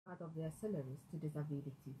part of their salaries to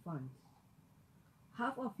disability fund.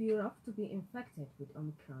 Half of Europe to be infected with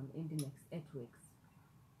Omicron in the next 8 weeks.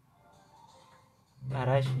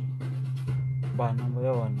 Arashi bana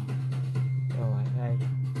moyona yawa yayi.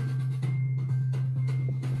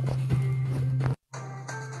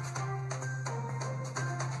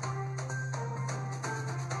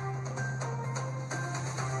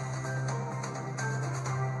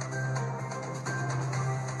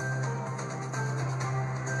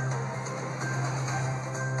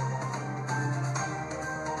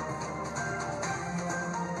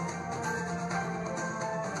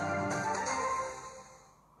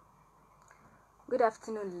 Good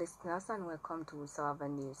afternoon, listeners, and welcome to Sawaba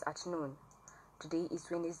News at noon. Today is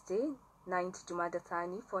Wednesday, 9th Jumada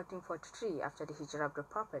Thani, 1443, after the Hijrah of the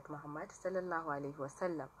Prophet Muhammad sallallahu alaihi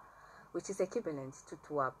wasallam, which is equivalent to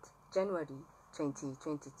 12th January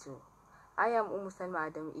 2022. I am Salma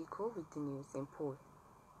Adam Iko with the news in Pol.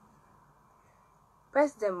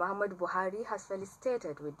 President Muhammad Buhari has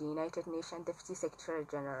felicitated with the United Nations Deputy Secretary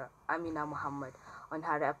General Amina Mohammed on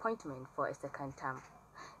her appointment for a second term.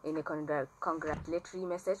 In a congratulatory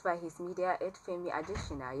message by his media aide Femi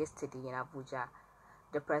Adesina yesterday in Abuja,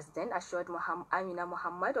 the president assured Amina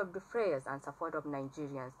Mohammed of the prayers and support of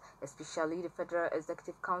Nigerians, especially the Federal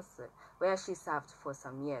Executive Council, where she served for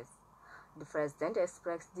some years. The president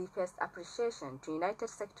expressed deepest appreciation to United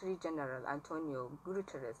Secretary General Antonio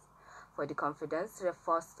Guterres for the confidence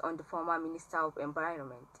reposed on the former Minister of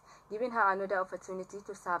Environment, giving her another opportunity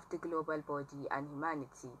to serve the global body and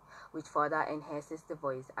humanity, which further enhances the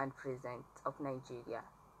voice and presence of Nigeria.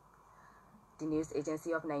 The news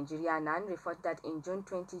agency of Nigeria, NAN, reported that in June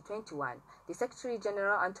 2021, the Secretary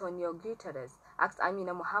General Antonio Guterres asked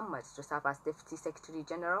Amina Mohammed to serve as Deputy Secretary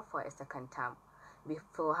General for a second term.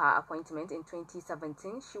 Before her appointment in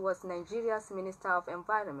 2017, she was Nigeria's Minister of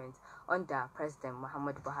Environment under President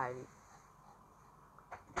Muhammad Buhari.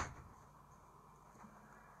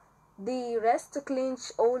 The race to clinch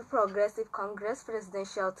All Progressive Congress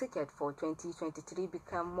presidential ticket for 2023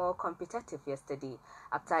 became more competitive yesterday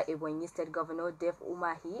after Ebonyi State Governor Dave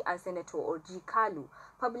Umahi and Senator Orji Kalu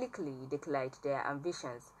publicly declared their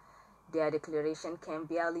ambitions. Their declaration came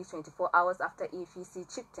barely 24 hours after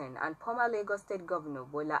APC chieftain and former Lagos State Governor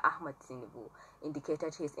Bola Ahmed Tinubu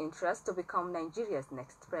indicated his interest to become Nigeria's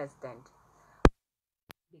next president.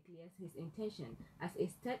 Declares his intention at a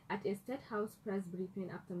State House press briefing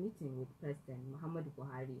after meeting with President Muhammad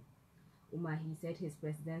Buhari. Umahi said his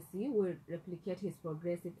presidency will replicate his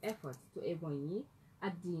progressive efforts to Ebonyi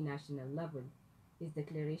at the national level. In his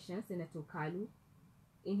declaration,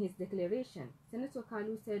 Senator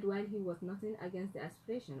Kalu said while he was nothing against the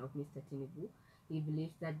aspiration of Mr. Tinubu, he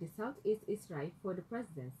believes that the Southeast is ripe for the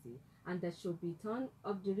presidency and that should be turn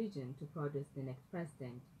of the region to produce the next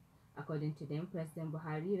president. According to them, President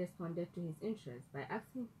Buhari responded to his interest by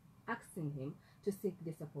asking him to seek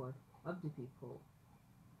the support of the people.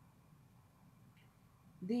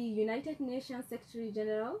 The United Nations Secretary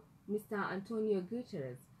General, Mr. Antonio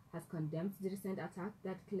Guterres, has condemned the recent attack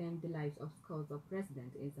that claimed the lives of scores of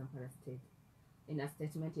residents in Zamfara State. In a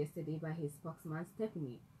statement yesterday by his spokesman,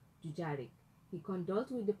 Stephanie Dujarric, he condoled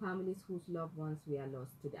with the families whose loved ones were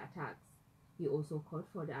lost to the attacks. He also called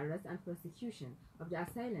for the arrest and prosecution of the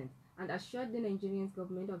assailants and assured the Nigerian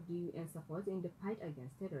government of the UN support in the fight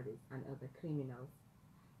against terrorists and other criminals.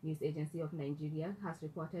 News Agency of Nigeria has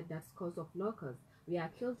reported that scores of locals were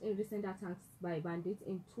killed in recent attacks by bandits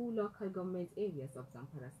in 2 local government areas of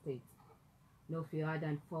Zamfara State. No fewer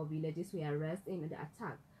than 4 villages were arrested in the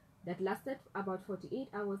attack that lasted about 48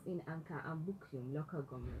 hours in Anka and Bukum local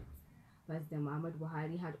governments. President Muhammad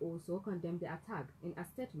Buhari had also condemned the attack in a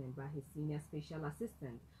statement by his senior special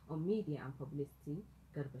assistant on media and publicity,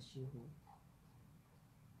 Garba Shehu.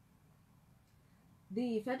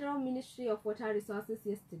 The Federal Ministry of Water Resources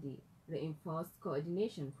yesterday reinforced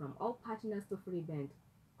coordination from all partners to prevent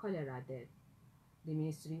cholera deaths. The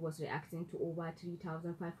ministry was reacting to over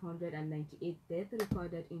 3,598 deaths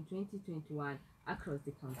recorded in 2021 across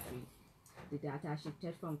the country. The data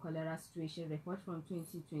shifted from cholera situation report from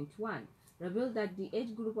 2021 revealed that the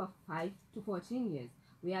age group of 5 to 14 years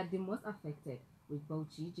were the most affected, with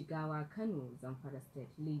Bauchi, Jigawa, Kano, Zamfara State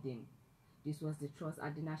leading. This was the thrust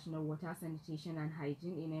at the National Water, Sanitation and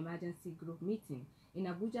Hygiene in Emergency Group meeting in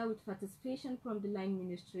Abuja with participation from the line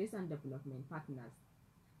ministries and development partners.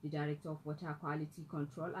 The Director of Water Quality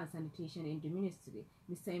Control and Sanitation in the ministry,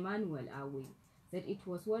 Mr. Emmanuel Awe, said it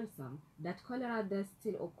was worrisome that cholera deaths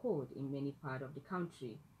still occurred in many parts of the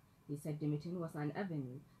country. He said the meeting was an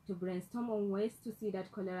avenue to brainstorm on ways to see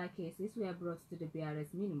that cholera cases were brought to the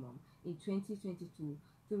barest minimum in 2022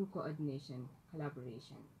 through coordination,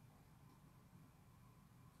 collaboration.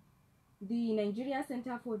 The Nigeria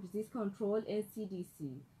Center for Disease Control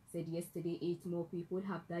 (NCDC) said yesterday 8 more people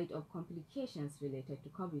have died of complications related to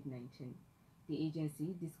COVID-19. The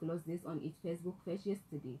agency disclosed this on its Facebook page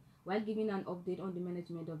yesterday while giving an update on the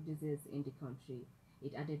management of disease in the country.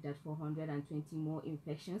 It added that 420 more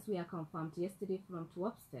infections were confirmed yesterday from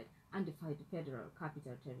 12 states and the Federal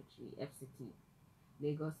Capital Territory (FCT).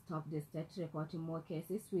 Lagos topped the state, reporting more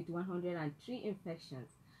cases with 103 infections,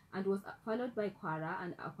 and was followed by Kwara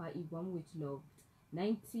and Upper Ibom, which logged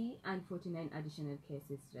 90 and 49 additional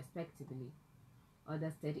cases respectively.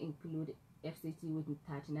 Other states include FCT with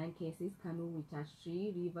 39 cases, Kano with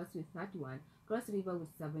 33, Rivers with 31, Cross River with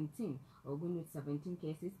 17, Ogun with 17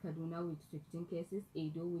 cases, Kaduna with 15 cases,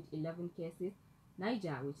 Edo with 11 cases,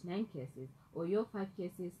 Niger with 9 cases, Oyo 5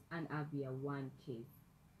 cases, and Abia 1 case.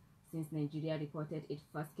 Since Nigeria reported its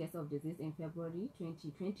first case of disease in February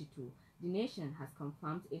 2022, the nation has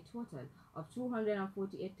confirmed a total of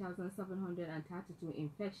 248,732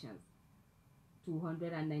 infections.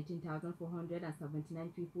 219,479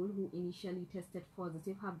 people who initially tested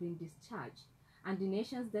positive have been discharged, and the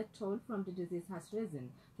nation's death toll from the disease has risen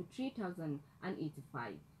to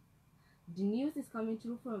 3,085. The news is coming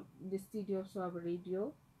through from the studio of Swab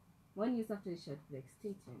Radio. 1 news after the short break.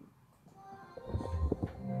 Stay tuned.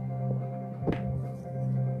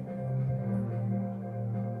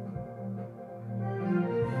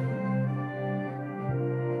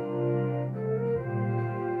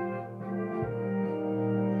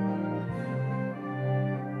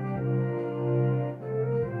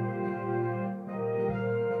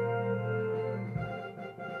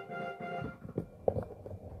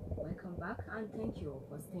 Welcome back and thank you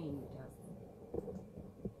for staying with us.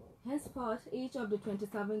 Henceforth, each of the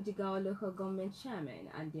 27 Jigawa local government chairmen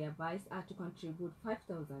and their vice are to contribute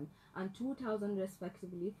 5,000 and 2,000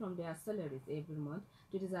 respectively from their salaries every month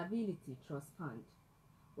to the Disability Trust Fund,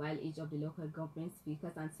 while each of the local government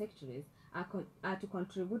speakers and secretaries are to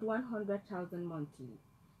contribute 100,000 monthly.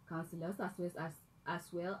 Councillors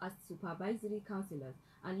as well as supervisory councillors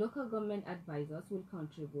and local government advisors will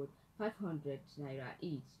contribute 500 naira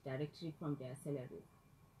each directly from their salaries.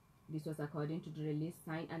 This was according to the release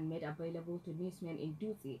signed and made available to newsmen in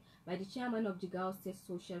duty by the chairman of Jigawa State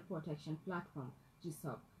Social Protection Platform,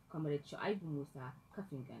 GSOP, Comrade Shoaibu Musa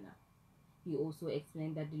Kafingana. He also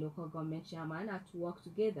explained that the local government chairman are to work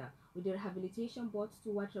together with the rehabilitation boards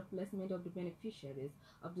towards replacement of the beneficiaries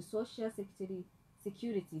of the Social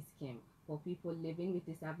Security Scheme for people living with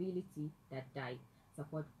disability that died,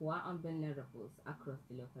 support poor and vulnerables across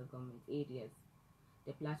the local government areas.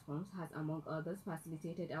 The platforms has, among others,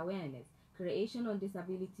 facilitated awareness, creation on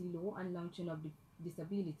disability law and launching of the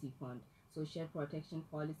Disability Fund, social protection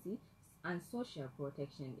policy, and social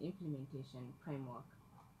protection implementation framework.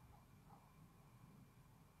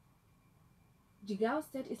 Jigawa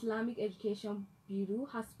State Islamic Education Bureau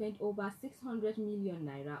has spent over 600 million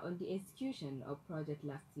naira on the execution of project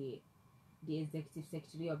last year. The executive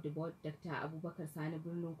secretary of the board, Dr. Abubakar Sani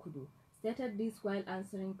Birnin Kudu, stated this while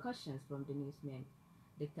answering questions from the newsmen.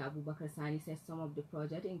 Dr. Abubakar Sani says some of the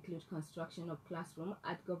projects include construction of classroom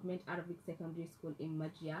at Government Arabic Secondary School in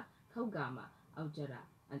Majia, Kaugama, Aujara,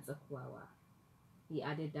 and Tsakwawa. He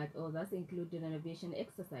added that others include the renovation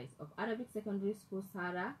exercise of Arabic Secondary School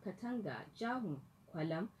Sara, Katanga, Jahun,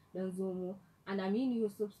 Kwalam, Danzomo, and Amin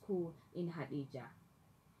Yusuf School in Hadija.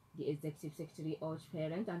 The executive secretary urged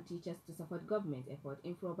parents and teachers to support government effort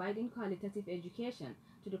in providing qualitative education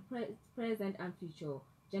to the present and future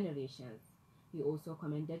generations. He also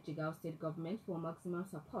commended Jigawa State government for maximum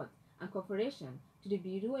support and cooperation to the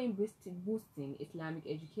Bureau in boosting Islamic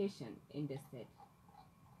education in the state.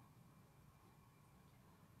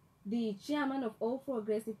 The chairman of All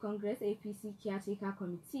Progressive Congress APC Caretaker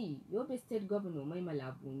Committee, Yobe State Governor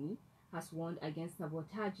Maimala Buni, has warned against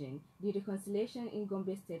sabotaging the reconciliation in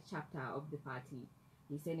Gombe State chapter of the party.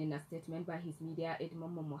 He said in a statement by his media aide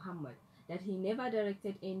Momo Mohammed that he never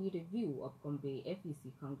directed any review of Gombe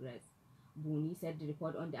APC Congress. Buni said the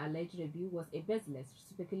report on the alleged review was a baseless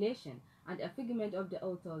speculation and a figment of the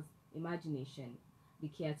author's imagination. The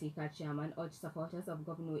caretaker chairman urged supporters of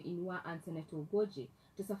Governor Inua and Senator Goje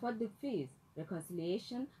to support the peace,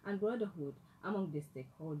 reconciliation, and brotherhood among the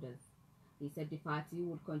stakeholders. He said the party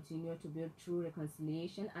would continue to build true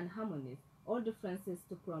reconciliation and harmonize all differences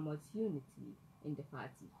to promote unity in the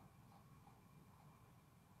party.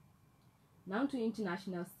 Now to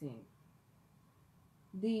international scene.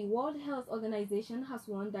 The World Health Organization has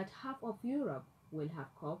warned that half of Europe will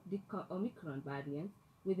have caught the Omicron variant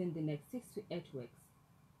within the next 6 to 8 weeks.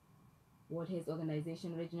 World Health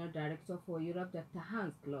Organization Regional Director for Europe, Dr.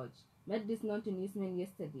 Hans Kluge, made this known to newsmen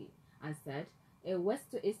yesterday and said A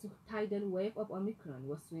west-to-east tidal wave of Omicron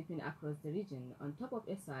was sweeping across the region on top of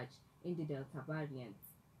a surge in the Delta variant.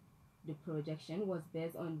 The projection was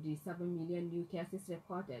based on the 7 million new cases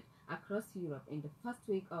reported across Europe in the first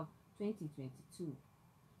week of 2022.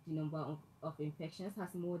 The number of infections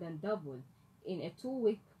has more than doubled in a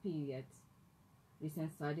 2-week period.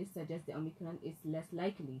 Recent studies suggest the Omicron is less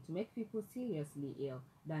likely to make people seriously ill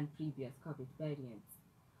than previous COVID variants.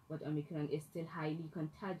 But Omicron is still highly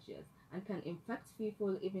contagious and can infect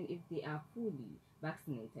people even if they are fully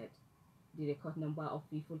vaccinated. The record number of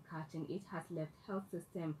people catching it has left health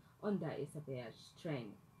system under a severe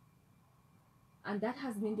strain. And that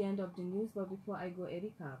has been the end of the news, but before I go, a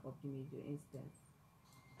recap of the major incidents.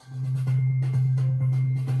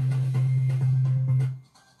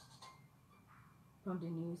 From the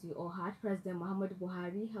news you all heard, President Muhammad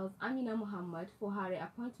Buhari hails Amina Mohammed for her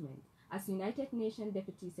appointment as United Nations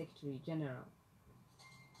Deputy Secretary General.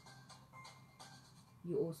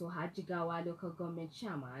 You also had Jigawa local government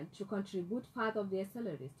chairman to contribute part of their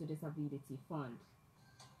salaries to the disability fund.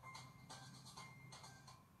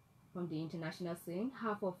 From the international scene,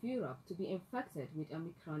 half of Europe to be infected with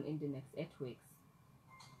Omicron in the next 8 weeks.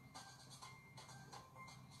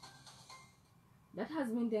 That has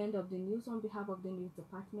been the end of the news. On behalf of the news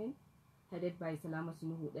department, headed by Salama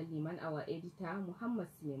Sunuhu Liman, our editor, Muhammad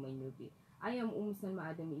Suleiman Yobi. I am Salma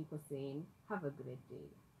Adam Iko saying, have a great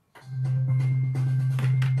day.